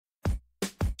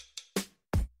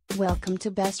Welcome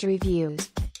to Best Reviews.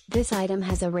 This item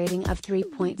has a rating of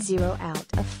 3.0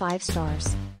 out of 5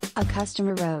 stars. A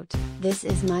customer wrote, "This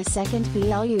is my second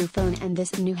BLU phone and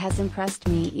this new has impressed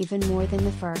me even more than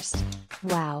the first.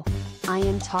 Wow. I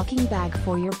am talking bang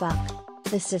for your buck.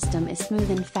 The system is smooth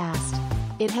and fast.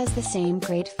 It has the same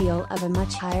great feel of a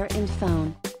much higher end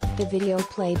phone. The video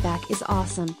playback is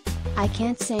awesome. I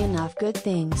can't say enough good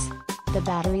things. The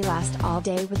battery lasts all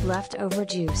day with leftover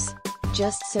juice.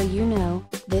 Just so you know,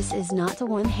 this is not a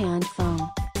one-hand phone.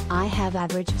 I have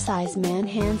average size man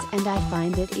hands and I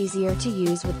find it easier to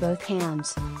use with both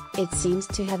hands. It seems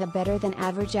to have a better than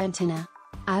average antenna.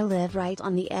 I live right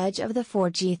on the edge of the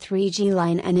 4G 3G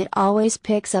line and it always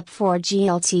picks up 4G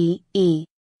LTE.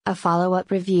 A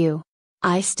follow-up review.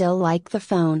 I still like the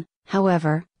phone,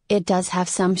 however, it does have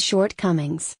some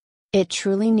shortcomings. It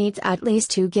truly needs at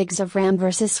least 2 gigs of RAM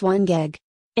versus 1 gig.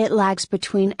 It lags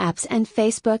between apps and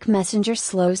Facebook Messenger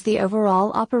slows the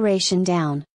overall operation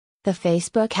down. The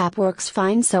Facebook app works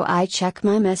fine so I check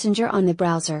my Messenger on the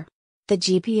browser. The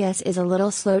GPS is a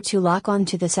little slow to lock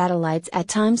onto the satellites at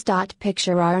times.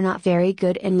 Picture are not very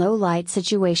good in low light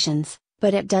situations,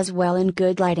 but it does well in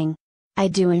good lighting. I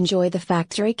do enjoy the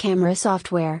factory camera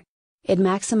software. It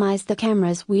maximizes the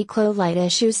camera's weak low light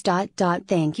issues.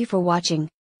 Thank you for watching.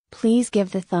 Please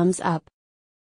give the thumbs up.